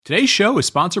Today's show is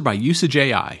sponsored by Usage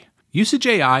AI. Usage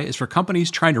AI is for companies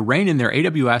trying to rein in their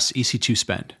AWS EC2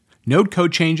 spend. No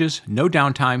code changes, no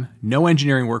downtime, no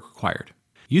engineering work required.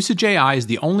 Usage AI is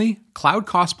the only cloud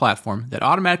cost platform that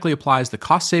automatically applies the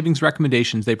cost savings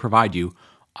recommendations they provide you,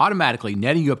 automatically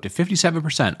netting you up to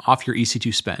 57% off your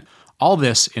EC2 spend. All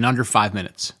this in under 5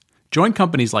 minutes. Join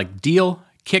companies like Deal,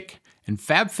 Kick, and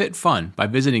FabFitFun by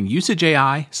visiting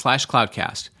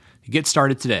usageai.com/cloudcast to get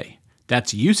started today.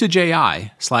 That's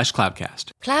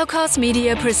usageai.com/cloudcast. Cloudcast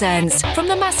Media presents from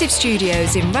the massive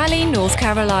studios in Raleigh, North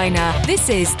Carolina. This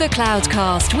is the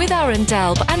Cloudcast with Aaron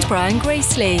Delp and Brian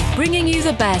Gracely, bringing you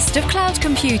the best of cloud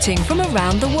computing from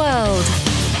around the world.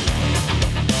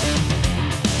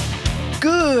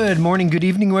 Good morning, good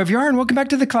evening, wherever you are, and welcome back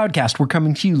to the Cloudcast. We're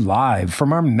coming to you live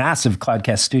from our massive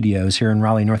Cloudcast studios here in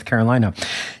Raleigh, North Carolina.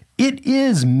 It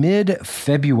is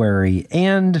mid-February,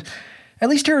 and at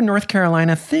least here in North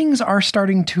Carolina, things are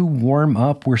starting to warm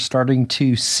up. We're starting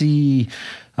to see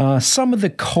some of the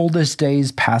coldest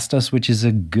days past us, which is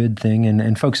a good thing,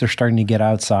 and folks are starting to get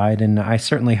outside, and I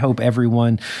certainly hope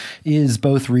everyone is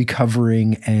both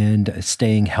recovering and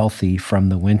staying healthy from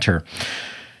the winter.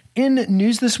 In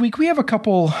news this week, we have a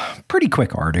couple pretty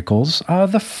quick articles.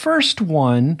 The first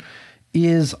one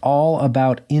is all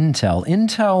about Intel.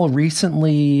 Intel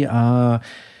recently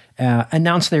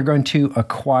announced they're going to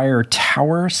acquire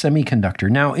Tower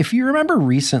Semiconductor. Now, if you remember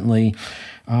recently,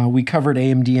 we covered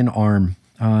AMD and ARM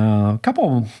a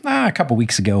couple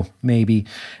weeks ago, maybe,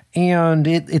 and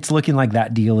it's looking like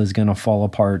that deal is going to fall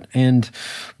apart. And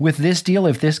with this deal,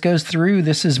 if this goes through,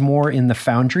 this is more in the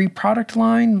Foundry product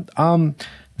line.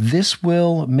 This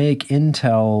will make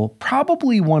Intel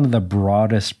probably one of the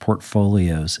broadest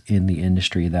portfolios in the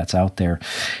industry that's out there.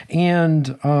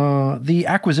 And the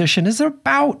acquisition is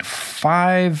about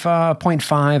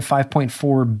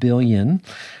 $5.4 billion.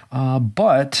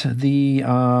 But the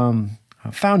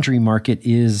Foundry market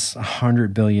is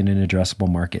 $100 billion in addressable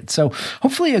market. So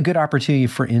hopefully a good opportunity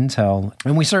for Intel.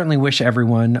 And we certainly wish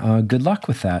everyone good luck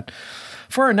with that.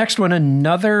 For our next one,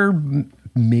 another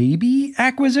maybe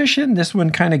acquisition. This one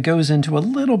kind of goes into a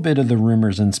little bit of the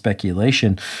rumors and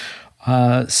speculation.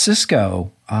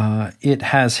 Cisco, it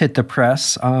has hit the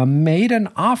press, made an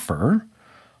offer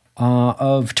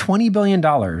of $20 billion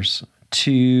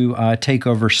to take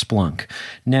over Splunk.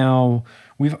 Now,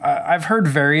 I've heard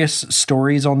various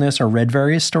stories on this, or read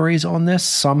various stories on this.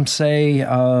 Some say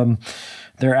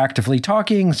they're actively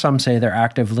talking. Some say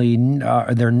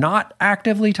they're not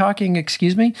actively talking.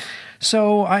 Excuse me.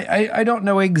 So I don't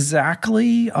know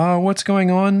exactly what's going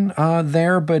on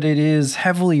there, but it is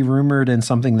heavily rumored and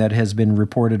something that has been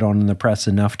reported on in the press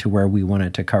enough to where we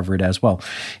wanted to cover it as well.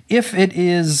 If it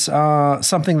is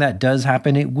something that does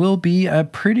happen, it will be a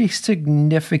pretty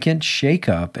significant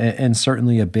shakeup and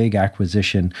certainly a big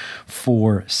acquisition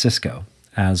for Cisco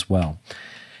as well.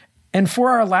 And for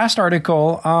our last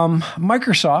article,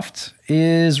 Microsoft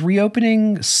is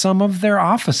reopening some of their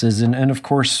offices. And of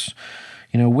course,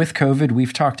 with COVID,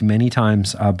 we've talked many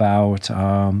times about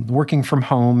working from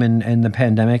home and the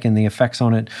pandemic and the effects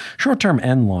on it, short-term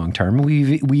and long-term.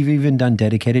 We've even done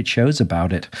dedicated shows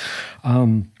about it.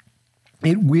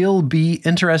 It will be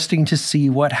interesting to see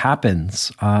what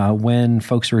happens when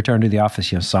folks return to the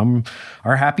office. Some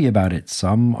are happy about it.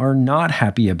 Some are not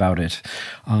happy about it.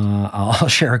 I'll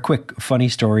share a quick funny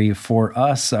story for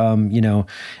us.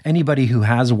 Anybody who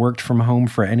has worked from home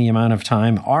for any amount of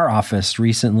time, our office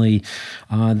recently,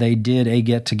 they did a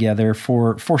get-together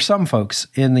for some folks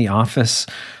in the office,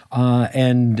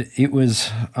 and it was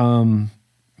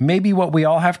maybe what we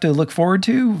all have to look forward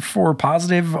to, for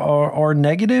positive or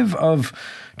negative, of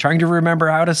trying to remember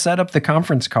how to set up the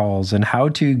conference calls and how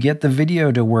to get the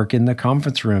video to work in the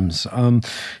conference rooms.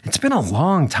 It's been a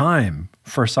long time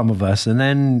for some of us, and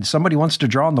then somebody wants to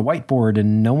draw on the whiteboard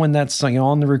and no one that's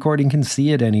on the recording can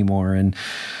see it anymore. And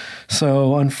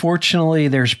so unfortunately,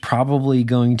 there's probably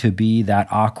going to be that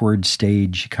awkward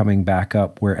stage coming back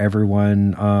up where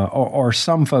everyone or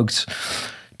some folks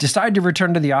decide to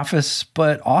return to the office,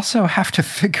 but also have to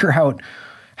figure out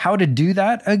how to do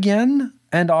that again,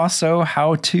 and also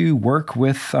how to work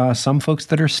with some folks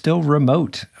that are still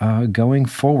remote going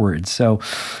forward. So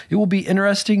it will be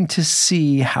interesting to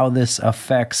see how this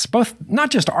affects both, not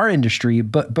just our industry,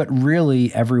 but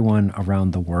really everyone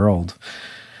around the world.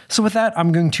 So with that,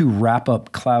 I'm going to wrap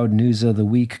up Cloud News of the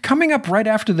Week. Coming up right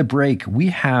after the break, we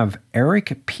have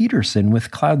Eric Peterson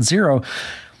with CloudZero,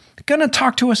 going to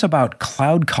talk to us about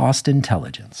cloud cost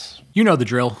intelligence. You know the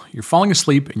drill. You're falling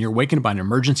asleep and you're wakened up by an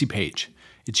emergency page.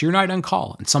 It's your night on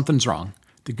call and something's wrong.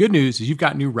 The good news is you've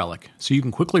got New Relic, so you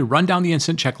can quickly run down the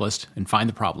incident checklist and find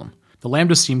the problem. The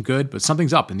lambdas seem good, but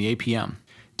something's up in the APM.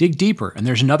 Dig deeper, and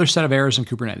there's another set of errors in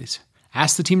Kubernetes.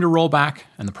 Ask the team to roll back,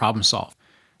 and the problem's solved.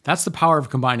 That's the power of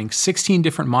combining 16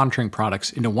 different monitoring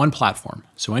products into one platform,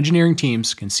 so engineering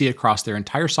teams can see across their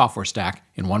entire software stack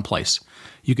in one place.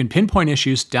 You can pinpoint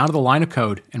issues down to the line of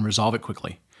code and resolve it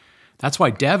quickly. That's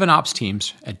why dev and ops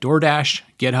teams at DoorDash,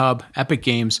 GitHub, Epic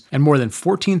Games, and more than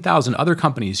 14,000 other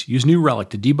companies use New Relic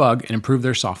to debug and improve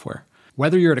their software.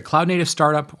 Whether you're at a cloud-native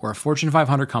startup or a Fortune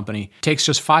 500 company, it takes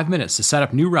just 5 minutes to set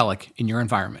up New Relic in your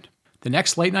environment. The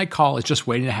next late-night call is just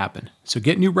waiting to happen, so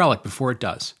get New Relic before it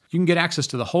does. You can get access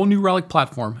to the whole New Relic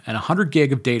platform and 100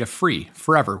 gig of data free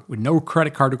forever with no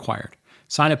credit card required.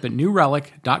 Sign up at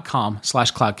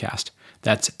newrelic.com/cloudcast.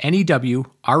 That's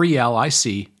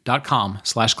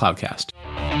newrelic.com/cloudcast.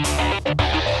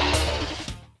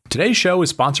 Today's show is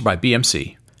sponsored by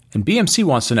BMC, and BMC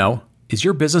wants to know, is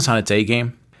your business on its A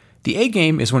game? The A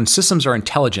game is when systems are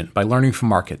intelligent by learning from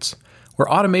markets,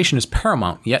 where automation is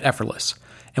paramount yet effortless,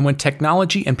 and when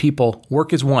technology and people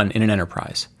work as one in an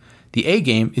enterprise. The A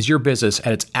game is your business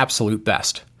at its absolute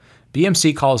best.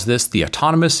 BMC calls this the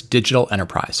autonomous digital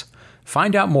enterprise.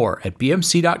 Find out more at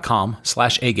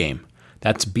bmc.com/agame.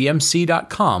 That's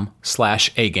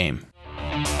bmc.com/agame.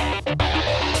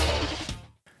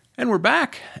 And we're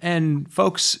back. And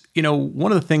folks,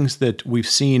 one of the things that we've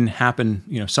seen happen,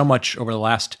 so much over the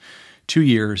last 2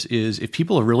 years is if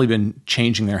people have really been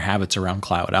changing their habits around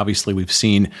cloud. Obviously, we've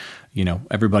seen,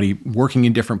 everybody working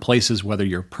in different places, whether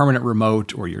you're permanent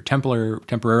remote or you're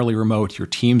temporarily remote, your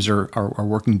teams are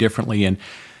working differently. And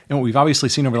what we've obviously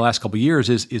seen over the last couple of years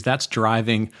is that's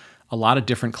driving a lot of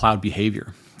different cloud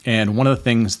behavior. And one of the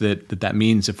things that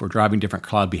means if we're driving different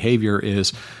cloud behavior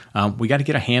is we got to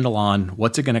get a handle on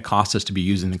what's it going to cost us to be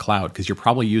using the cloud, because you're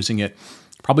probably using it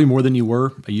probably more than you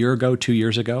were a year ago, 2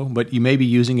 years ago, but you may be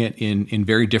using it in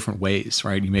very different ways,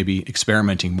 right? You may be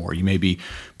experimenting more. You may be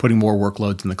putting more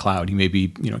workloads in the cloud. You may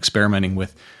be experimenting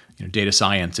with data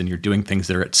science, and you're doing things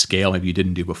that are at scale maybe you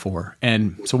didn't do before.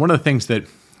 And so one of the things that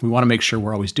we want to make sure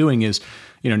we're always doing is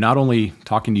not only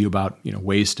talking to you about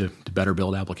ways to better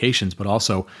build applications, but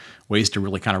also ways to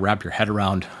really kind of wrap your head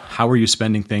around how are you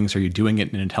spending things? Are you doing it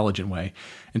in an intelligent way?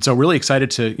 And so really excited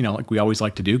to, like we always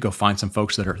like to do, go find some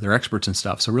folks that are experts and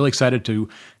stuff. So really excited to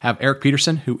have Eric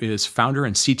Peterson, who is founder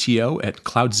and CTO at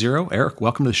CloudZero. Eric,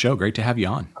 welcome to the show. Great to have you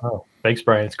on. Oh, thanks,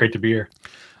 Brian. It's great to be here.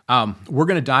 We're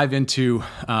going to dive into,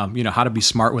 how to be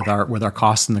smart with our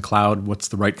costs in the cloud. What's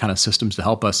the right kind of systems to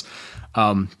help us?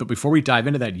 But before we dive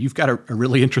into that, you've got a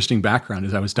really interesting background.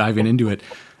 As I was diving into it,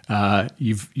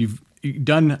 you've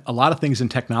done a lot of things in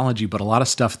technology, but a lot of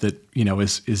stuff that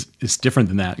is different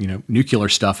than that. Nuclear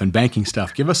stuff and banking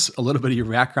stuff. Give us a little bit of your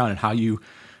background and how you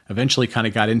eventually kind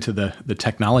of got into the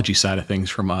technology side of things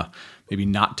from a maybe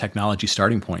not technology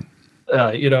starting point.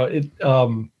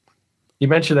 You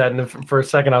mentioned that, and for a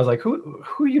second, I was like, "Who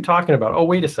are you talking about?" Oh,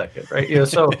 wait a second, right?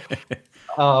 So,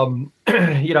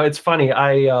 it's funny.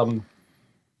 I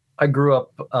grew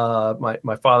up.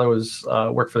 My father was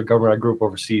worked for the government. I grew up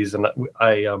overseas, and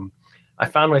I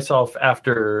found myself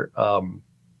after kind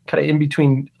of in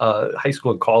between high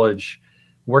school and college,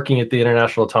 working at the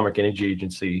International Atomic Energy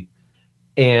Agency,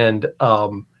 and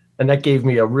that gave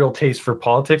me a real taste for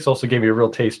politics. Also gave me a real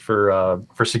taste for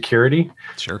security.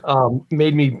 Sure.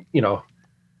 Made me,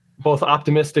 both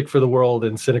optimistic for the world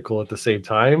and cynical at the same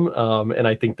time. And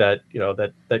I think that,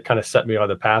 that kind of set me on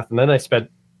the path. And then I spent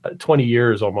 20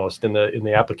 years almost in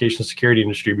the application security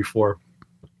industry before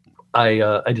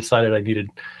I decided I needed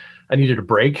a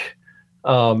break.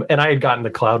 And I had gotten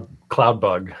the cloud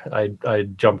bug. I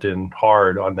jumped in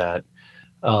hard on that.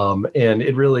 And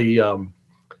it really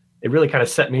kind of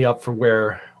set me up for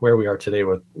where we are today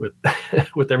with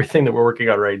with everything that we're working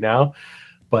on right now.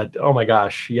 But oh my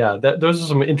gosh, yeah, those are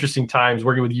some interesting times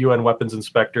working with UN weapons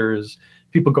inspectors,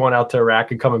 people going out to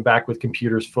Iraq and coming back with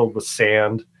computers filled with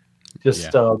sand,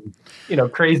 just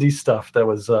crazy stuff. That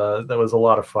was a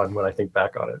lot of fun when I think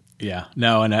back on it. Yeah,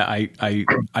 no, and I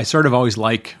sort of always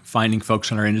like finding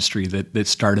folks in our industry that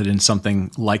started in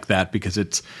something like that, because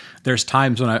there's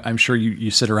times when I'm sure you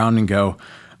sit around and go,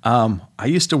 I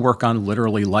used to work on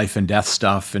literally life and death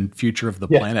stuff and future of the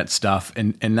planet stuff.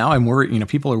 And now I'm worried,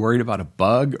 people are worried about a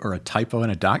bug or a typo in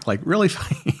a doc, like really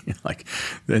like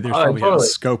there's probably a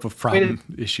scope of problem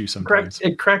issue sometimes.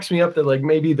 It cracks me up that like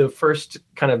maybe the first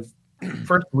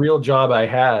real job I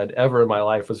had ever in my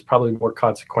life was probably more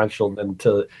consequential than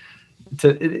to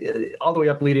all the way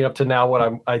up leading up to now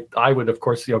what I would of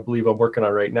course, believe I'm working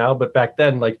on right now. But back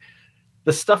then, like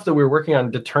the stuff that we were working on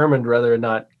determined whether or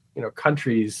not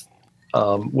countries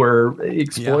were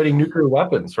exploiting nuclear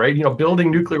weapons, right? Building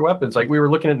nuclear weapons. Like we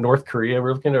were looking at North Korea, we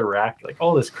were looking at Iraq, like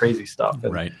all this crazy stuff.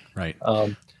 And, right.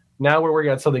 Now we're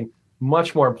working on something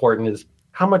much more important is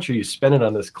how much are you spending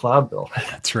on this cloud bill?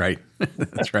 That's right.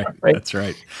 That's right. Right. That's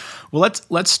right. Well,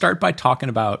 let's start by talking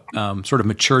about sort of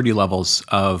maturity levels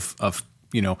of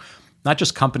not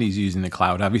just companies using the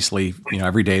cloud. Obviously,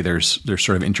 every day there's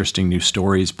sort of interesting new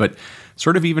stories, but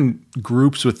sort of even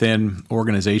groups within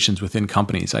organizations, within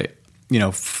companies.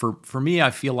 For me,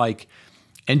 I feel like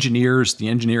the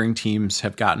engineering teams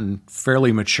have gotten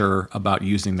fairly mature about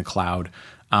using the cloud.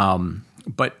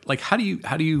 But like, how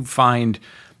do you find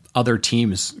other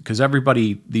teams? Because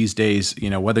everybody these days,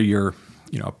 whether you're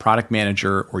a product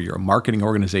manager or you're a marketing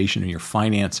organization or you're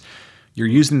finance, you're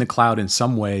using the cloud in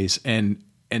some ways, and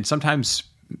sometimes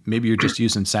maybe you're just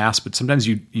using SaaS, but sometimes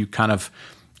you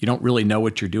don't really know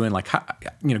what you're doing. Like,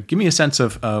 give me a sense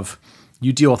of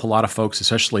you deal with a lot of folks,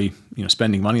 especially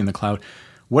spending money in the cloud.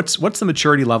 What's the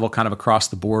maturity level kind of across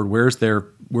the board? Where's their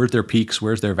peaks?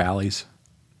 Where's their valleys?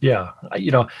 Yeah,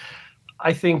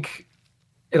 I think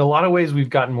in a lot of ways we've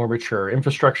gotten more mature.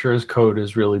 Infrastructure as code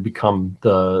has really become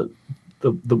the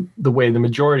way the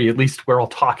majority, at least we're all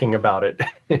talking about it.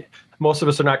 Most of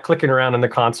us are not clicking around in the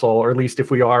console, or at least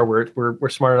if we are, we're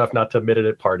smart enough not to admit it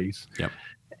at parties. Yep.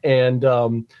 And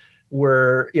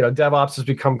DevOps has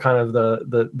become kind of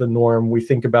the norm. We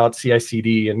think about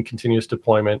CI/CD and continuous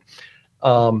deployment,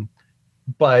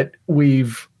 but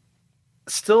we've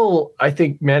still, I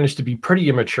think, managed to be pretty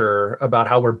immature about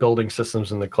how we're building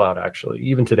systems in the cloud, actually,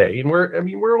 even today. And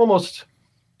we're almost,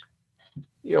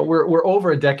 we're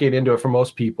over a decade into it for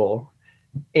most people.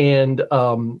 And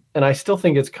I still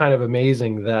think it's kind of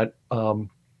amazing that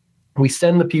we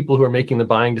send the people who are making the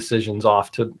buying decisions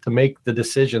off to make the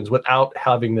decisions without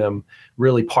having them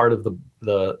really part of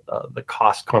the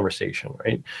cost conversation,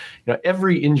 right?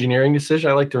 Every engineering decision,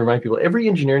 I like to remind people, every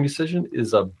engineering decision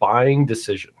is a buying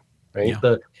decision, right?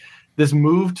 Yeah. This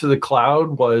move to the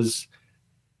cloud was,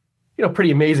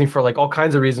 pretty amazing for like all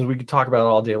kinds of reasons. We could talk about it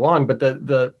all day long, but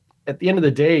at the end of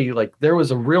the day, like there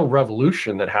was a real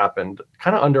revolution that happened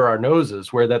kind of under our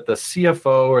noses, where that the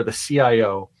CFO or the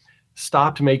CIO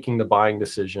stopped making the buying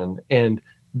decision, and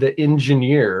the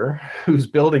engineer who's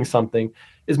building something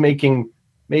is making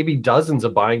maybe dozens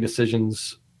of buying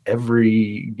decisions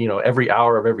every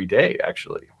hour of every day,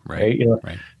 actually. Right.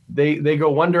 Right. They go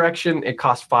one direction, it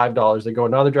costs $5. They go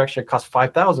another direction, it costs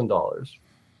 $5,000.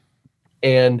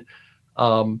 And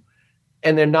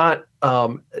they're not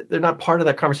part of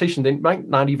that conversation. They might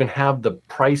not even have the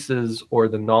prices or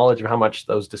the knowledge of how much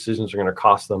those decisions are going to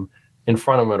cost them in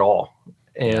front of them at all.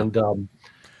 And that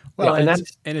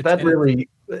really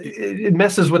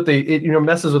messes with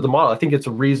messes with the model. I think it's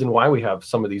a reason why we have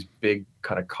some of these big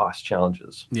kind of cost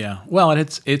challenges. Yeah. Well, and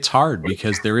it's hard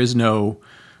because there is no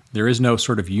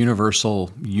sort of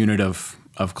universal unit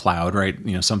of cloud, right?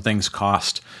 Some things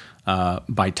cost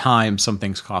by time, some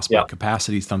things cost by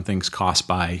capacity, some things cost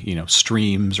by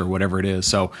streams or whatever it is.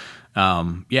 So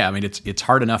it's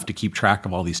hard enough to keep track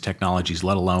of all these technologies,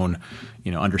 let alone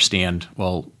understand,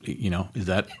 well, is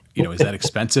that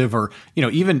expensive, or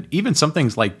even some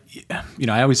things like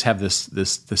I always have this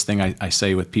thing I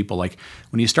say with people, like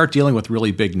when you start dealing with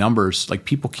really big numbers, like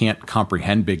people can't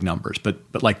comprehend big numbers, but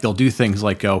like they'll do things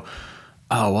like go,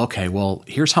 oh, okay, well,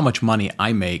 here's how much money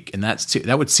I make. And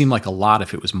that would seem like a lot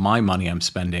if it was my money I'm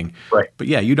spending. Right. But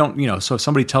yeah, you don't, so if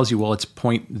somebody tells you, well, it's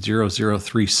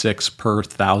 0.0036 per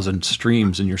 1,000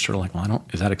 streams, and you're sort of like, well,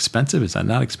 is that expensive? Is that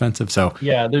not expensive? So we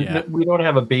don't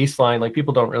have a baseline. Like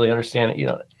people don't really understand it,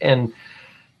 and,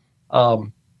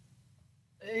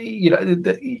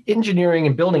 the engineering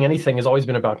and building anything has always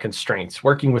been about constraints,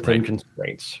 working within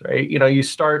constraints, right? You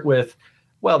start with,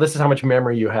 well, this is how much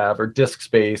memory you have, or disk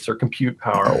space, or compute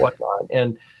power, or whatnot.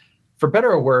 And for better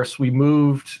or worse, we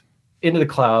moved into the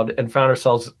cloud and found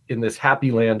ourselves in this happy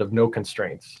land of no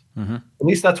constraints. Mm-hmm. At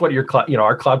least that's what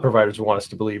our cloud providers want us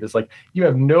to believe, is like, you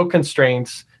have no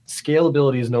constraints.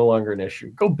 Scalability is no longer an issue.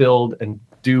 Go build and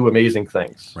do amazing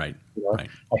things. Right. Right.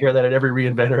 I hear that at every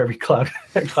reInvent, every cloud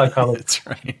conference. That's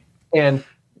right. And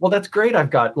well, that's great. I've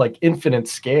got like infinite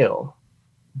scale,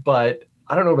 but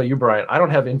I don't know about you, Brian. I don't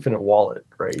have infinite wallet,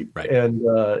 right? Right. And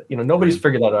nobody's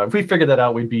figured that out. If we figured that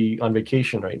out, we'd be on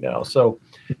vacation right now. So,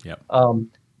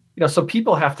 so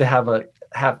people have to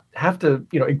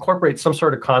incorporate some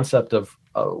sort of concept of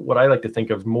what I like to think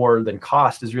of more than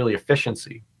cost is really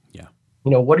efficiency. Yeah.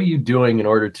 What are you doing in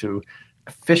order to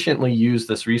efficiently use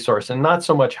this resource, and not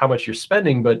so much how much you're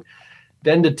spending, but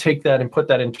then to take that and put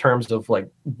that in terms of like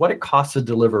what it costs to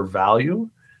deliver value.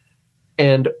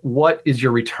 And what is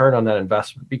your return on that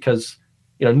investment? Because,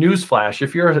 newsflash,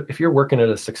 if you're working at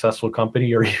a successful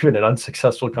company or even an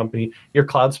unsuccessful company, your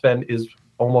cloud spend is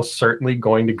almost certainly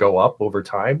going to go up over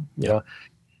time.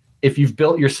 If you've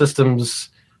built your systems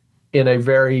in a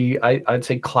very, I'd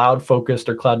say, cloud focused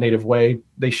or cloud native way.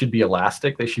 They should be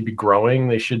elastic. They should be growing.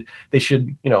 They should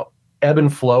ebb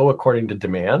and flow according to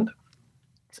demand.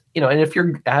 And if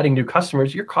you're adding new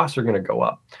customers, your costs are going to go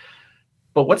up.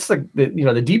 But what's the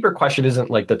deeper question isn't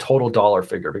like the total dollar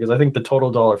figure, because I think the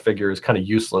total dollar figure is kind of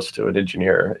useless to an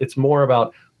engineer. It's more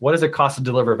about what does it cost to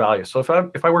deliver value. So if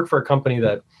I work for a company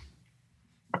that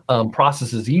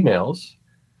processes emails,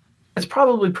 it's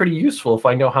probably pretty useful if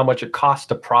I know how much it costs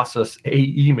to process a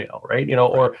email, right?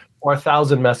 Or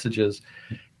 1,000 messages.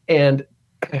 And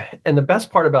the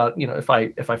best part about, if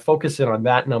I focus in on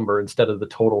that number instead of the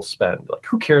total spend, like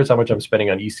who cares how much I'm spending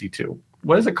on EC2?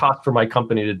 What does it cost for my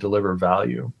company to deliver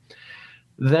value?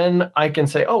 Then I can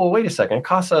say, oh, well, wait a second, it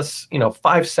costs us,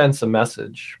 5 cents a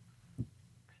message.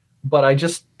 But I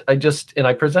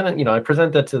present it, I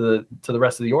present that to the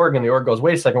rest of the org, and the org goes,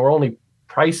 wait a second, we're only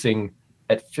pricing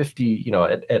at 50,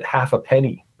 at half a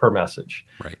penny per message.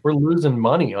 Right. We're losing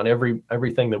money on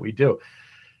everything that we do.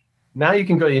 Now you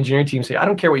can go to the engineering team and say, I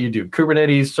don't care what you do,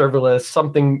 Kubernetes, serverless,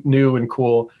 something new and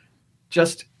cool.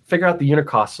 Just figure out the unit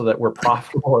cost so that we're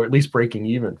profitable or at least breaking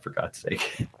even, for God's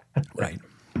sake. Right.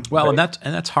 Well, right.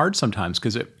 And that's hard sometimes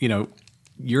because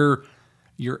your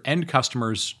end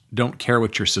customers don't care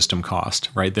what your system cost,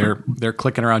 right? They're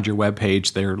clicking around your web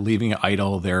page, they're leaving it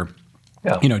idle, they're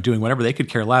doing whatever. They could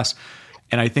care less.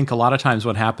 And I think a lot of times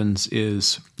what happens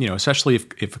is, especially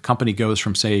if a company goes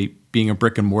from, say, being a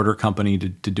brick and mortar company to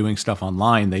doing stuff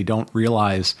online, they don't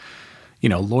realize,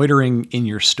 loitering in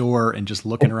your store and just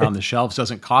looking around the shelves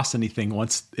doesn't cost anything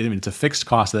it's a fixed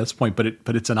cost at this point,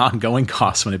 but it's an ongoing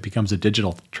cost when it becomes a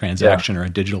digital transaction or a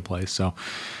digital place. So,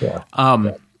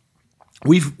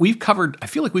 we've covered, I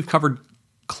feel like we've covered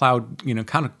cloud,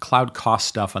 kind of cloud cost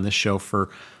stuff on this show for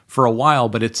a while,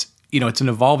 but it's an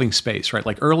evolving space, right?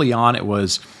 Like early on, it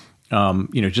was,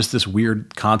 just this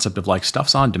weird concept of like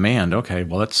stuff's on demand. Okay,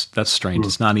 well that's strange.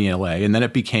 It's not ELA, and then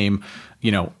it became,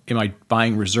 am I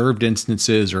buying reserved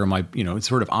instances, or am I, it's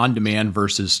sort of on demand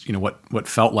versus, what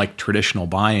felt like traditional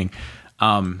buying.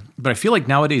 But I feel like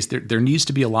nowadays there needs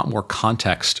to be a lot more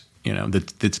context,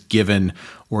 that's given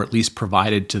or at least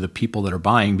provided to the people that are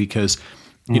buying, because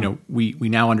we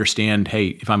now understand, hey,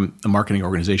 if I'm a marketing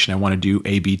organization, I want to do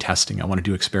A/B testing. I want to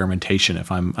do experimentation. If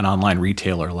I'm an online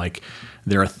retailer, like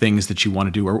there are things that you want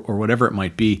to do or whatever it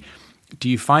might be. Do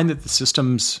you find that the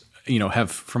systems,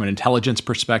 have from an intelligence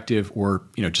perspective or,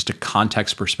 just a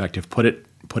context perspective, put it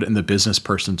in the business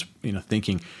person's,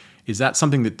 thinking? Is that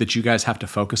something that you guys have to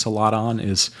focus a lot on,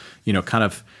 is, kind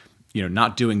of,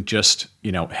 not doing just,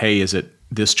 hey, is it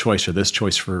this choice or this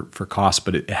choice for cost,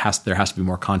 but there has to be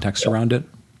more context around it?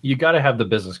 You got to have the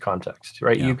business context,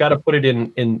 right? Yeah. You've got to put it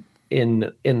in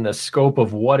the scope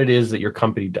of what it is that your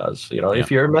company does.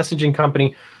 If you're a messaging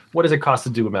company, what does it cost to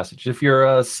do a message? If you're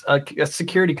a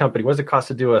security company, what does it cost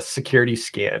to do a security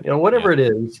scan? Whatever it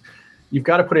is, you've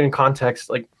got to put it in context.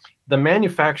 Like the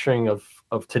manufacturing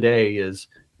of today is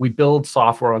we build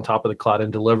software on top of the cloud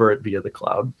and deliver it via the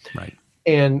cloud. Right.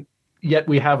 And yet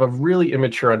we have a really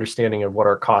immature understanding of what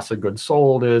our cost of goods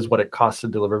sold is, what it costs to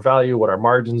deliver value, what our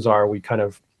margins are. We kind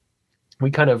of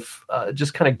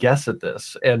just guess at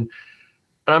this. And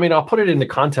I mean, I'll put it into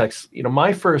context.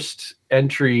 My first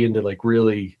entry into like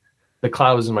really the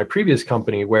cloud was in my previous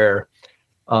company, where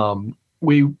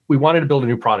we wanted to build a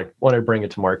new product, wanted to bring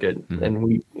it to market. Mm-hmm. And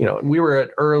we were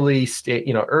at early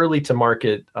to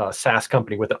market SaaS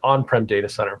company with an on-prem data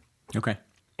center. Okay.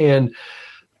 And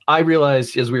I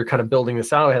realized as we were kind of building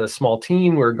this out, I had a small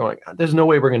team. We were going, there's no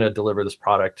way we're going to deliver this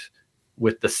product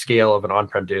with the scale of an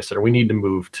on-prem data center. We need to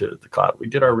move to the cloud. We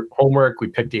did our homework. We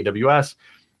picked AWS.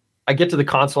 I get to the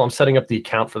console. I'm setting up the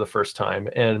account for the first time,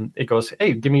 and it goes,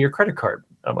 hey, give me your credit card.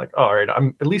 I'm like, oh, all right.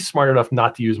 I'm at least smart enough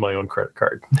not to use my own credit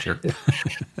card. Sure.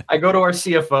 I go to our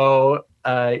CFO.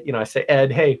 I say,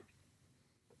 Ed, hey,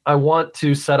 I want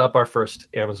to set up our first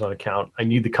Amazon account. I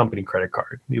need the company credit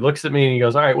card. He looks at me and he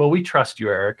goes, all right, well, we trust you,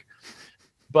 Eric,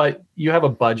 but you have a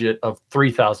budget of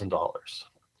 $3,000.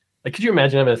 Like, could you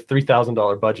imagine having a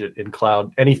 $3,000 budget in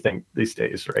cloud, anything these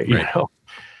days, right?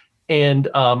 And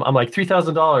I'm like,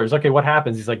 $3,000. Okay, what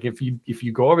happens? He's like, if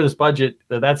you go over this budget,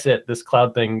 that's it. This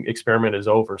cloud thing experiment is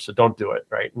over. So don't do it,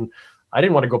 right? And I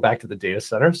didn't want to go back to the data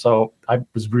center, so I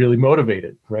was really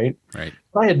motivated, right? Right.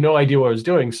 I had no idea what I was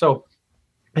doing. So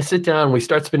I sit down, we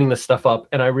start spinning this stuff up,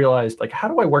 and I realized, like, how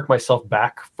do I work myself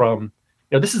back from,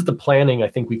 this is the planning I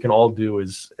think we can all do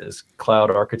as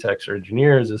cloud architects or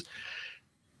engineers, is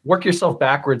work yourself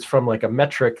backwards from like a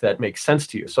metric that makes sense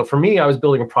to you. So for me, I was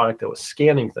building a product that was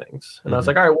scanning things. And I was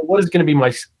like, all right, well,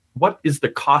 what is the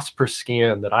cost per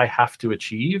scan that I have to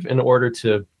achieve in order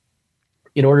to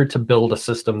in order to build a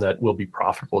system that will be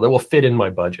profitable, that will fit in my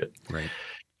budget. Right.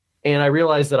 And I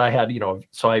realized that I had,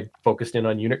 so I focused in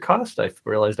on unit cost. I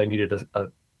realized I needed a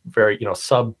very,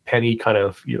 sub penny kind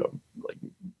of, like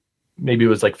maybe it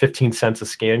was like 15 cents a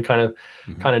scan kind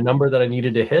of number that I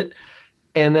needed to hit.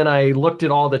 And then I looked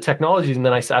at all the technologies, and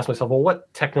then I asked myself, well,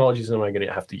 what technologies am I going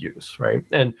to have to use? Right.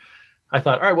 And I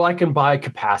thought, all right, well, I can buy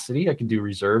capacity. I can do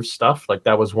reserve stuff. Like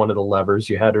that was one of the levers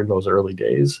you had in those early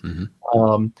days.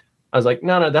 I was like,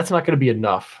 no, that's not going to be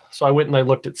enough. So I went and I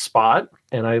looked at Spot,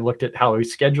 and I looked at how we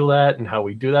schedule that and how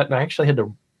we do that. And I actually had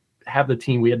to have the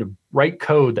team, we had to write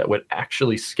code that would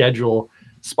actually schedule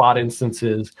Spot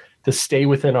instances to stay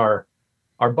within our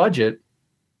budget,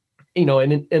 and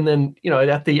then,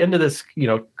 at the end of this,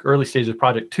 early stage of the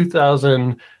project,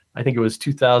 I think it was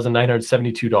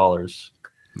 $2,972.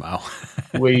 Wow.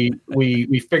 we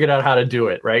figured out how to do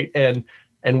it. Right.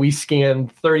 And we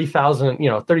scanned 30,000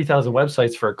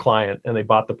 websites for a client, and they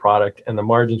bought the product, and the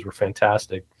margins were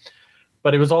fantastic.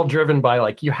 But it was all driven by,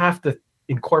 like, you have to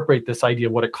incorporate this idea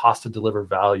of what it costs to deliver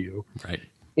value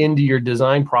into your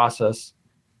design process.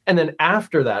 And then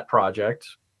after that project,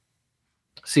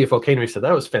 CFO came to me and said,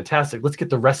 that was fantastic. Let's get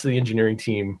the rest of the engineering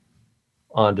team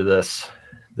onto onto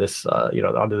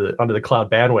the cloud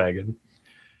bandwagon.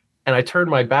 And I turned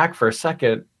my back for a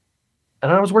second,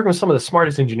 and I was working with some of the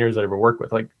smartest engineers I ever worked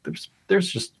with. Like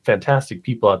there's just fantastic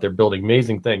people out there building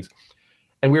amazing things.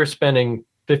 And we were spending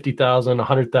 $50,000,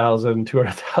 $100,000,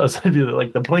 $200,000,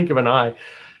 like the blink of an eye.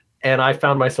 And I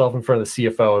found myself in front of the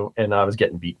CFO, and I was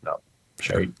getting beaten up.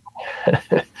 Sure.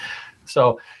 Right?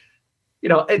 So,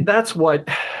 that's what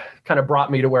kind of brought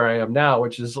me to where I am now,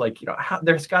 which is like,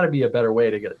 there's got to be a better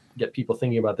way to get people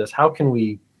thinking about this. How can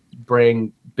we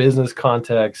bring business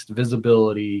context,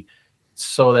 visibility,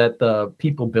 so that the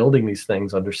people building these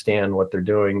things understand what they're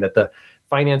doing, that the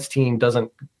finance team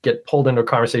doesn't get pulled into a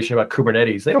conversation about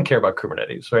Kubernetes. They don't care about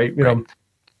Kubernetes, right?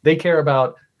 They care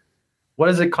about what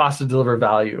does it cost to deliver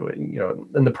value?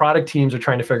 And the product teams are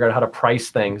trying to figure out how to price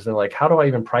things. And like, how do I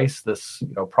even price this,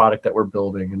 product that we're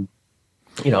building? And,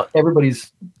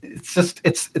 it's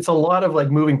a lot of like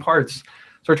moving parts. So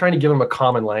we're trying to give them a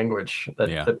common language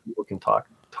that people can talk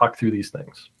through these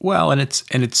things. Well, and it's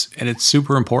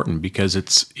super important because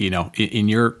it's, in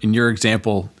your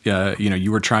example,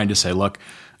 you were trying to say, look,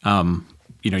 in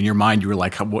your mind, you were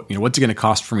like, what's it going to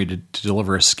cost for me to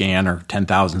deliver a scan or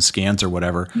 10,000 scans or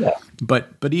whatever? Yeah.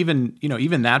 But even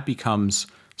that becomes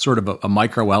sort of a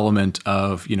micro element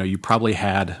of, you probably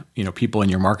had, people in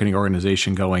your marketing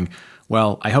organization going,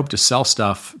 well, I hope to sell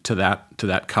stuff to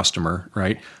that customer,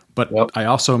 right? But I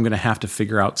also am going to have to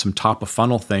figure out some top of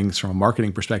funnel things from a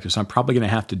marketing perspective. So I'm probably going to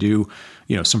have to do,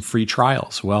 some free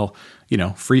trials. Well,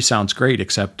 free sounds great,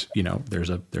 except, there's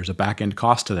a back end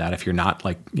cost to that if you're not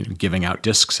like, giving out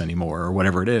discs anymore or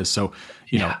whatever it is. So,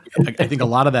 I think a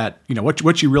lot of that,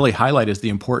 what you really highlight is the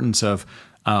importance of,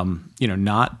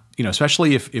 not,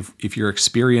 especially if your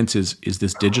experience is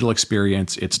this digital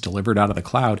experience, it's delivered out of the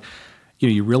cloud,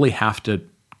 you really have to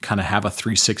kind of have a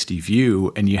 360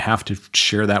 view, and you have to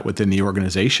share that within the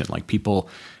organization. Like people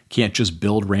can't just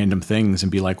build random things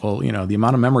and be like, well, the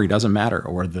amount of memory doesn't matter,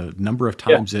 or the number of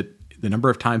times it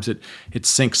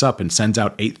syncs up and sends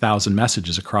out 8,000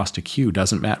 messages across a queue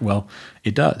doesn't matter. Well,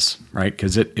 it does, right?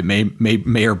 Because it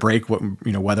may or break what,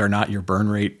 whether or not your burn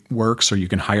rate works, or you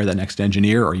can hire that next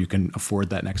engineer, or you can afford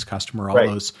that next customer, all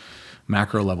those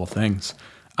macro level things.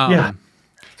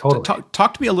 Totally.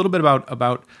 Talk to me a little bit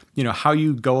about how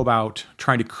you go about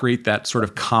trying to create that sort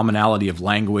of commonality of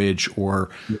language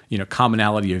or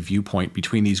commonality of viewpoint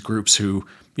between these groups who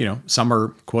some are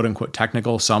quote unquote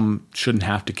technical, some shouldn't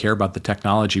have to care about the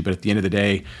technology, but at the end of the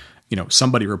day,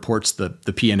 somebody reports the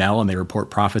P&L and they report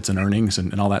profits and earnings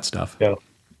and all that stuff.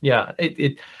 Yeah.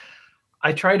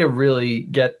 I try to really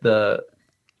get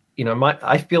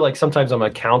I feel like sometimes I'm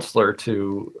a counselor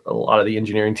to a lot of the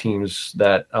engineering teams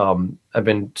that have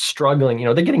been struggling.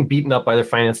 They're getting beaten up by their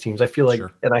finance teams. I feel like,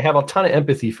 and I have a ton of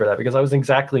empathy for that because I was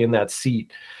exactly in that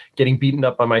seat, getting beaten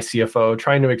up by my CFO,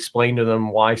 trying to explain to them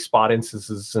why Spot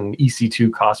instances and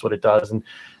EC2 cost what it does, and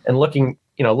looking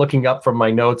up from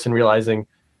my notes and realizing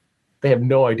they have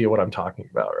no idea what I'm talking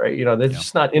about, right? They're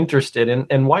just not interested,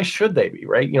 and why should they be,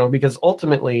 right? Because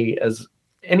ultimately, as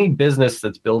any business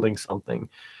that's building something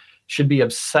should be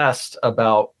obsessed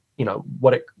about,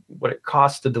 what it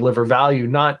costs to deliver value,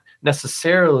 not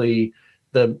necessarily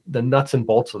the nuts and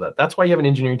bolts of that. That's why you have an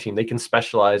engineering team. They can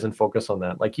specialize and focus on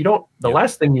that. Like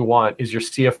last thing you want is your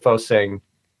CFO saying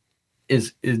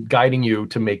is guiding you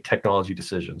to make technology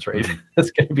decisions, right? Mm-hmm.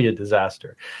 That's going to be a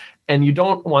disaster. And you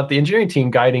don't want the engineering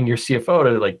team guiding your CFO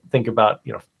to like think about,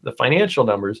 the financial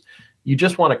numbers. You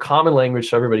just want a common language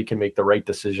so everybody can make the right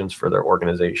decisions for their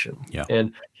organization. Yeah.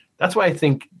 And that's why I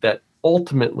think that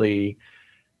ultimately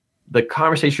the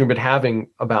conversation we've been having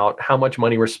about how much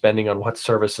money we're spending on what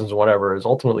services and whatever is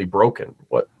ultimately broken.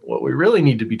 What we really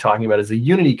need to be talking about is the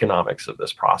unit economics of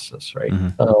this process, right?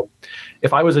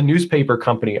 If I was a newspaper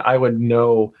company, I would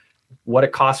know what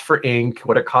it costs for ink,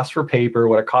 what it costs for paper,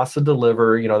 what it costs to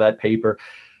deliver, that paper.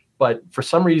 But for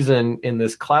some reason in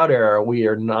this cloud era, we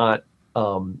are not,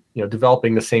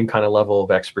 developing the same kind of level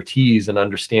of expertise and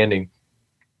understanding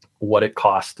what it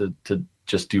costs to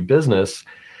just do business.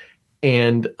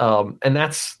 And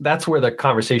that's where the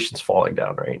conversation's falling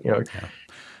down, right?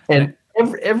 And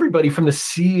everybody from the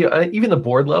CEO, even the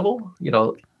board level,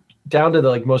 down to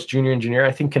the most junior engineer,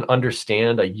 I think can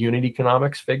understand a unit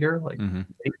economics figure.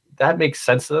 That makes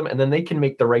sense to them, and then they can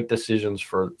make the right decisions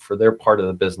for their part of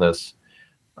the business,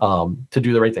 to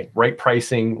do the right thing, right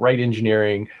pricing, right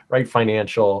engineering, right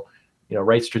financial,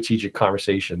 right strategic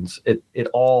conversations. It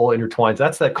all intertwines.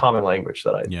 That's that common language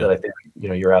that I think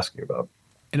you're asking about.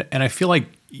 And I feel like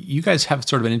you guys have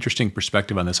sort of an interesting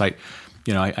perspective on this. I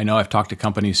know I've talked to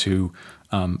companies who,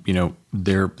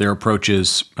 their approach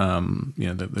is,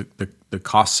 the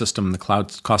cost system, the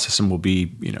cloud cost system will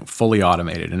be, fully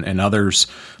automated, and others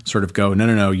sort of go,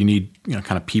 no, you need,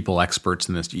 kind of people experts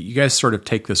in this. You guys sort of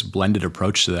take this blended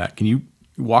approach to that. Can you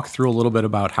walk through a little bit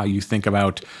about how you think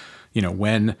about,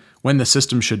 when the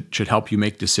system should help you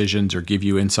make decisions or give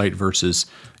you insight versus,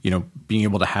 being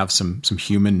able to have some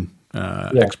human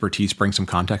expertise, bring some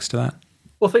context to that?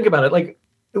 Well, think about it.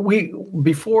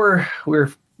 Before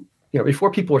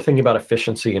people were thinking about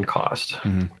efficiency and cost,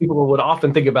 people would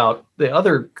often think about the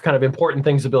other kind of important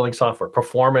things of building software: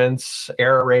 performance,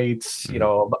 error rates,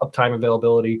 uptime,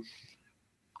 availability.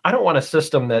 I don't want a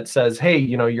system that says, hey,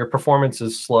 your performance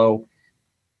is slow.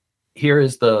 Here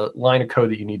is the line of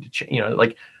code that you need to change.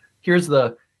 Here's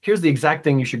the exact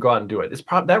thing you should go out and do it.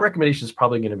 That recommendation is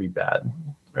probably going to be bad,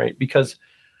 right? Because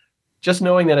just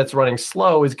knowing that it's running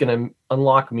slow is going to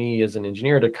unlock me as an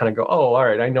engineer to kind of go, oh, all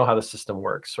right, I know how the system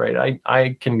works, right?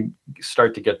 I can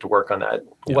start to get to work on that.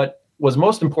 Yeah. What was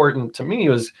most important to me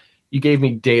was you gave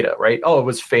me data, right? Oh, it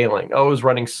was failing. Oh, it was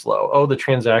running slow. Oh, the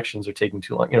transactions are taking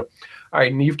too long. All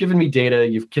right, and you've given me data.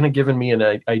 You've kind of given me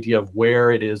an idea of where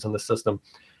it is in the system.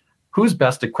 Who's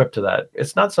best equipped to that?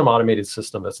 It's not some automated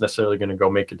system that's necessarily going to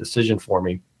go make a decision for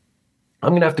me.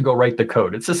 I'm going to have to go write the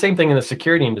code. It's the same thing in the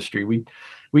security industry.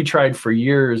 We tried for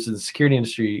years in the security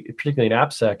industry, particularly in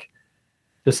AppSec,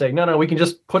 to say, no, we can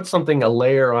just put a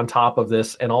layer on top of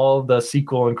this and all of the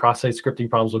SQL and cross-site scripting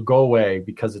problems will go away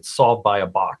because it's solved by a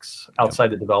box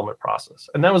outside the development process.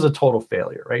 And that was a total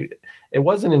failure, right? It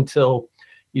wasn't until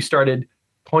you started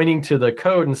pointing to the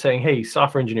code and saying, hey,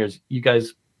 software engineers, you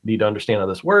guys need to understand how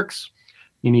this works.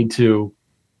 You need to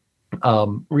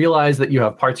realize that you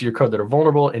have parts of your code that are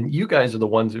vulnerable, and you guys are the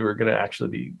ones who are going to actually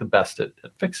be the best at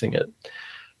fixing it.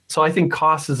 So I think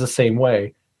cost is the same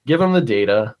way. Give them the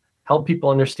data, help people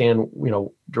understand,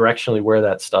 directionally where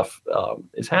that stuff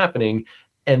is happening,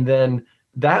 and then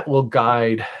that will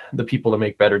guide the people to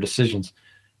make better decisions.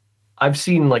 I've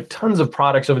seen tons of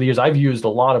products over the years. I've used a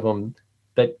lot of them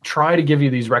that try to give you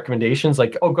these recommendations,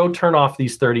 go turn off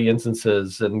these 30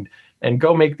 instances and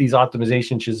go make these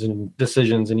optimization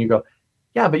decisions. And you go,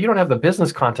 yeah, but you don't have the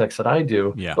business context that I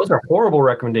do. Yeah. Those are horrible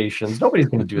recommendations. Nobody's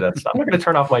going to do that stuff. I'm not going to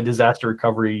turn off my disaster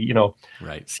recovery,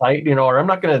 right. site, or I'm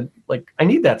not going to I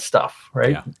need that stuff.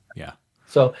 Right. Yeah.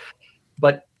 So,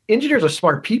 but engineers are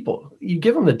smart people. You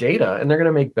give them the data and they're going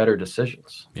to make better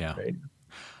decisions. Yeah. Right?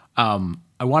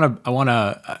 I want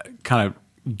to kind of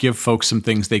give folks some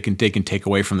things they can take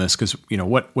away from this, because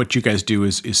what you guys do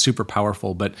is super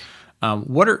powerful. But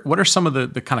what are some of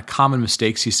the kind of common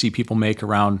mistakes you see people make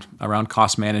around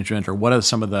cost management, or what are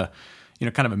some of the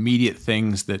kind of immediate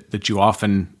things that you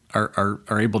often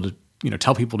are able to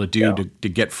tell people to do to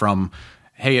get from,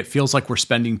 hey, it feels like we're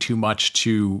spending too much,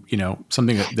 to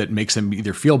something that makes them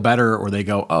either feel better or they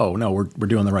go, oh no, we're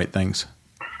doing the right things.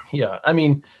 Yeah, I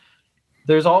mean,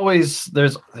 there's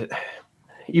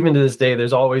even to this day,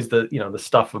 there's always the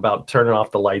stuff about turning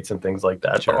off the lights and things like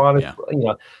that. Sure, but honestly,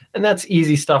 and that's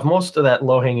easy stuff. Most of that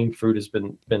low-hanging fruit has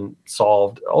been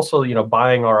solved. Also,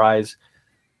 buying RIs.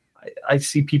 I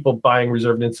see people buying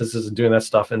reserved instances and doing that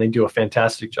stuff, and they do a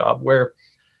fantastic job. Where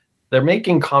they're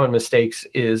making common mistakes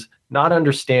is not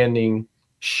understanding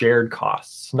shared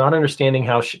costs, not understanding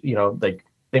how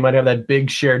they might have that big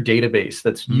shared database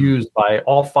that's used by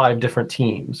all 5 different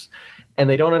teams. And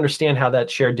they don't understand how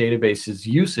that shared database's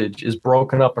usage is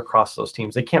broken up across those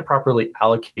teams. They can't properly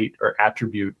allocate or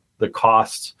attribute the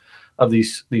costs of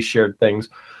these shared things,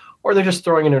 or they're just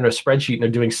throwing it in a spreadsheet and they're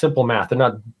doing simple math. They're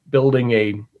not building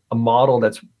a a model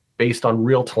that's based on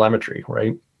real telemetry,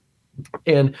 right?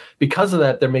 And because of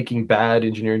that, they're making bad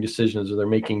engineering decisions, or they're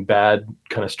making bad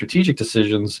kind of strategic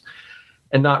decisions,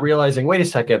 and not realizing, wait a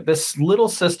second, this little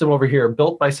system over here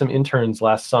built by some interns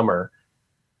last summer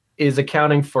is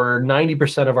accounting for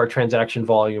 90% of our transaction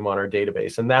volume on our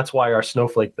database. And that's why our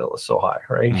Snowflake bill is so high,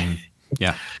 right?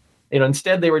 Yeah.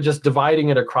 Instead, they were just dividing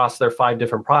it across their 5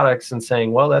 different products and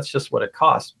saying, well, that's just what it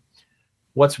costs.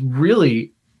 What's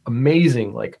really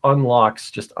amazing, like unlocks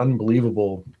just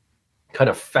unbelievable kind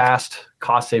of fast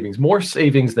cost savings, more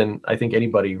savings than I think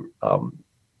anybody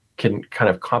can kind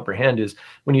of comprehend, is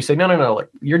when you say, no, like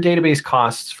your database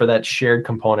costs for that shared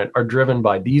component are driven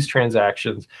by these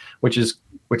transactions, which is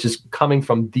coming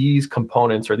from these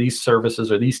components or these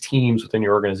services or these teams within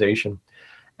your organization.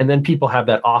 And then people have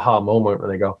that aha moment where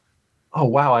they go, oh,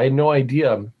 wow, I had no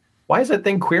idea. Why is that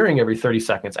thing querying every 30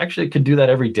 seconds? Actually, it could do that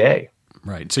every day.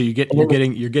 Right. So you're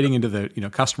getting into the,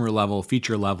 customer level,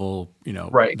 feature level,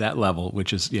 right. That level,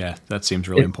 which is, that seems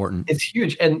really important. It's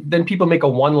huge. And then people make a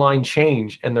one-line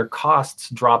change and their costs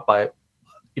drop by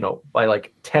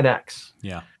like 10x.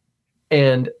 Yeah.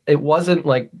 And it wasn't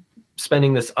like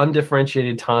spending this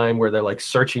undifferentiated time where they're like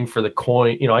searching for the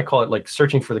coin. I call it like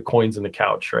searching for the coins in the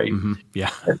couch, right? Mm-hmm. Yeah.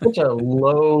 It's such a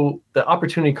the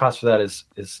opportunity cost for that is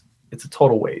it's a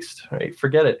total waste, right?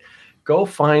 Forget it. Go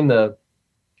find the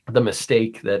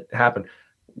mistake that happened.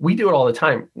 We do it all the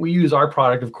time. We use our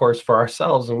product, of course, for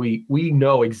ourselves, and we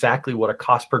know exactly what a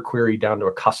cost per query down to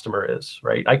a customer is,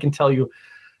 right? I can tell you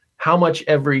how much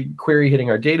every query hitting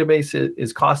our database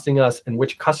is costing us, and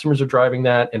which customers are driving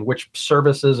that, and which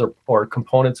services or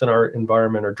components in our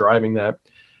environment are driving that.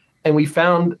 And we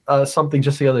found something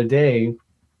just the other day. I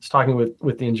was talking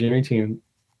with the engineering team,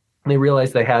 and they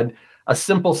realized they had a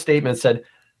simple statement that said,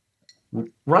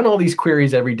 run all these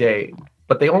queries every day,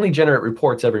 but they only generate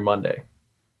reports every Monday.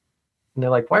 And they're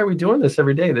like, why are we doing this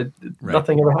every day? That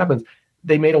Nothing ever happens.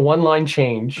 They made a one-line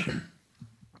change.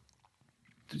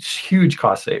 It's huge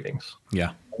cost savings.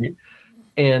 Yeah.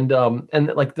 And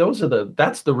like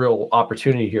that's the real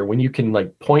opportunity here, when you can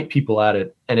like point people at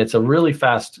it, and it's a really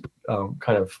fast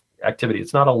kind of activity.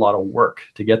 It's not a lot of work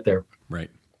to get there.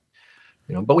 Right.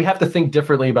 But we have to think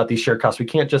differently about these shared costs. We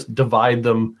can't just divide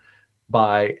them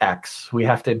by X. We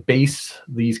have to base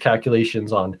these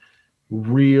calculations on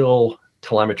real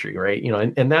telemetry, right?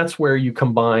 And that's where you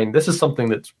combine. This is something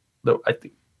that I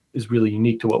think is really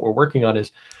unique to what we're working on,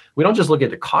 is we don't just look at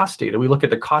the cost data. We look at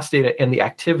the cost data and the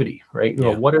activity, right?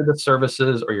 What are the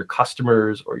services or your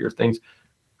customers or your things?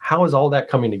 How is all that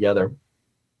coming together?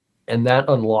 And that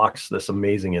unlocks this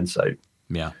amazing insight.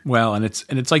 Yeah. Well, and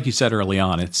it's like you said early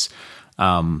on, it's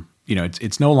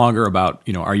no longer about,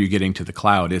 are you getting to the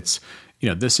cloud? It's,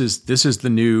 this is the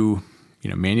new,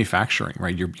 manufacturing,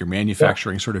 right? You're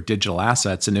manufacturing sort of digital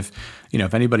assets. And if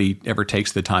anybody ever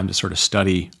takes the time to sort of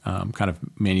study kind of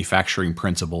manufacturing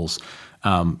principles,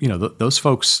 those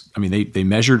folks, I mean, they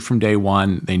measured from day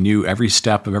one. They knew every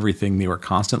step of everything. They were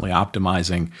constantly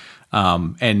optimizing.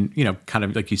 And, kind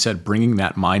of like you said, bringing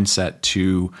that mindset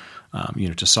to,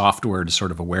 to software, to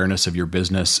sort of awareness of your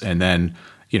business, and then,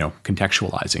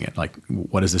 contextualizing it. Like,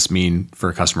 what does this mean for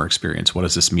a customer experience? What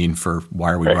does this mean for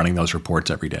why are we running those reports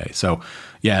every day? So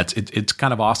yeah, it's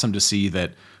kind of awesome to see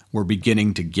that we're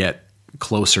beginning to get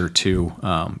closer to,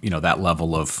 that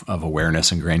level of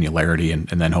awareness and granularity,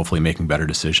 and then hopefully making better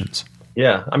decisions.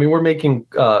 Yeah. I mean, we're making,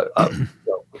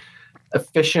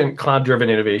 efficient cloud-driven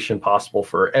innovation possible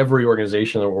for every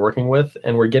organization that we're working with.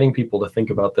 And we're getting people to think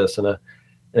about this in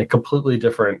a completely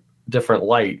different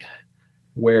light,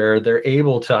 where they're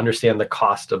able to understand the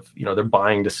cost of, their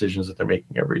buying decisions that they're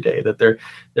making every day, that they're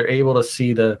able to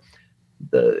see the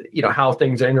how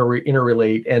things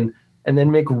interrelate, and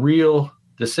then make real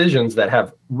decisions that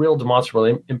have real demonstrable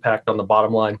impact on the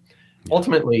bottom line. Yeah.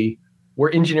 Ultimately, we're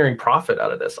engineering profit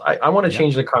out of this. I want to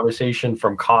change the conversation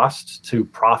from cost to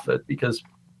profit, because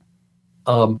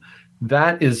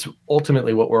that is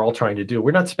ultimately what we're all trying to do.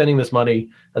 We're not spending this money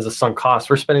as a sunk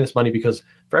cost. We're spending this money because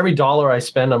for every dollar I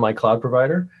spend on my cloud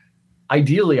provider,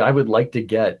 ideally I would like to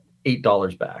get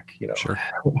 $8 back. Sure.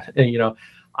 And,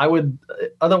 I would,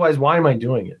 otherwise, why am I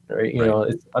doing it?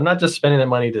 Right. I'm not just spending that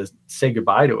money to say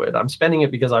goodbye to it. I'm spending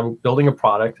it because I'm building a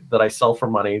product that I sell for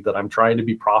money, that I'm trying to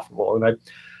be profitable. And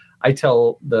I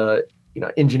tell the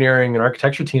engineering and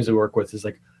architecture teams we work with is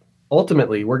like,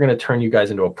 ultimately, we're going to turn you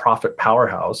guys into a profit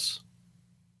powerhouse,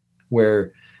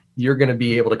 where you're going to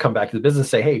be able to come back to the business and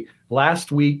say, hey, last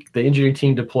week the engineering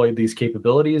team deployed these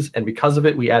capabilities, and because of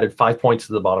it, we added 5 points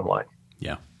to the bottom line.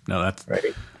 Yeah. No, that's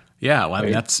right. Yeah, well, I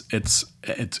mean, it's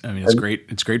great.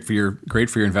 It's great for your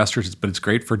investors, but it's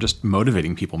great for just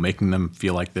motivating people, making them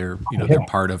feel like they're they're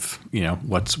part of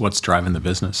what's driving the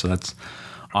business. So that's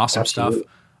awesome stuff.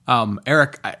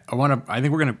 Eric, I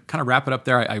think we're going to kind of wrap it up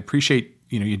there. I appreciate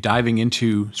you diving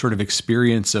into sort of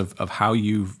experience of how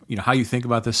you think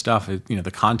about this stuff.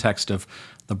 The context of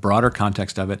the broader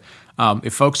context of it.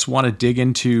 If folks want to dig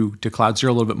into CloudZero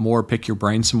a little bit more, pick your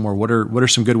brain some more, what are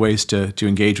some good ways to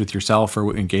engage with yourself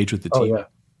or engage with the team? Yeah.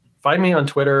 Find me on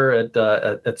Twitter at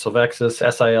Sildexis,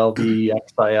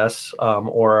 SILDXIS,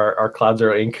 or our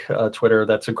CloudZero Inc. Twitter.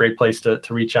 That's a great place to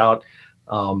reach out.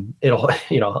 I'll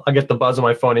get the buzz on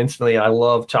my phone instantly. I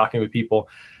love talking with people,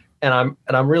 and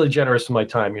I'm really generous with my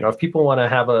time. If people want to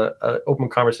have a open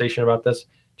conversation about this,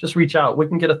 just reach out. We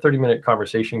can get a 30-minute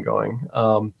conversation going.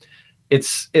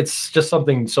 It's just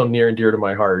something so near and dear to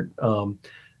my heart.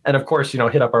 And of course,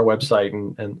 hit up our website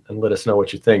and let us know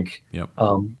what you think. Yep.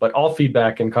 But all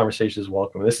feedback and conversation is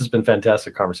welcome. This has been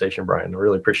fantastic conversation, Brian. I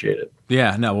really appreciate it.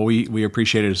 Yeah, no, well, we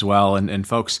appreciate it as well. And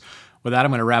folks, with that,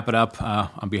 I'm going to wrap it up.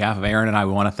 On behalf of Aaron and I,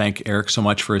 we want to thank Eric so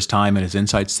much for his time and his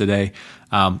insights today.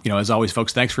 As always,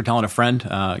 folks, thanks for telling a friend.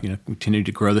 Continue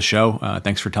to grow the show.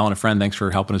 Thanks for telling a friend. Thanks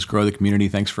for helping us grow the community.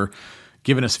 Thanks for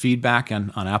giving us feedback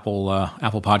on Apple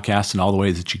Podcasts and all the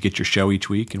ways that you get your show each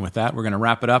week. And with that, we're going to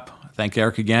wrap it up. Thank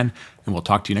Eric again, and we'll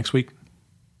talk to you next week.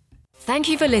 Thank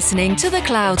you for listening to The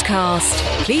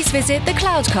Cloudcast. Please visit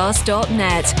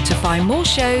thecloudcast.net to find more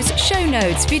shows, show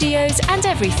notes, videos, and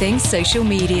everything social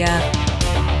media.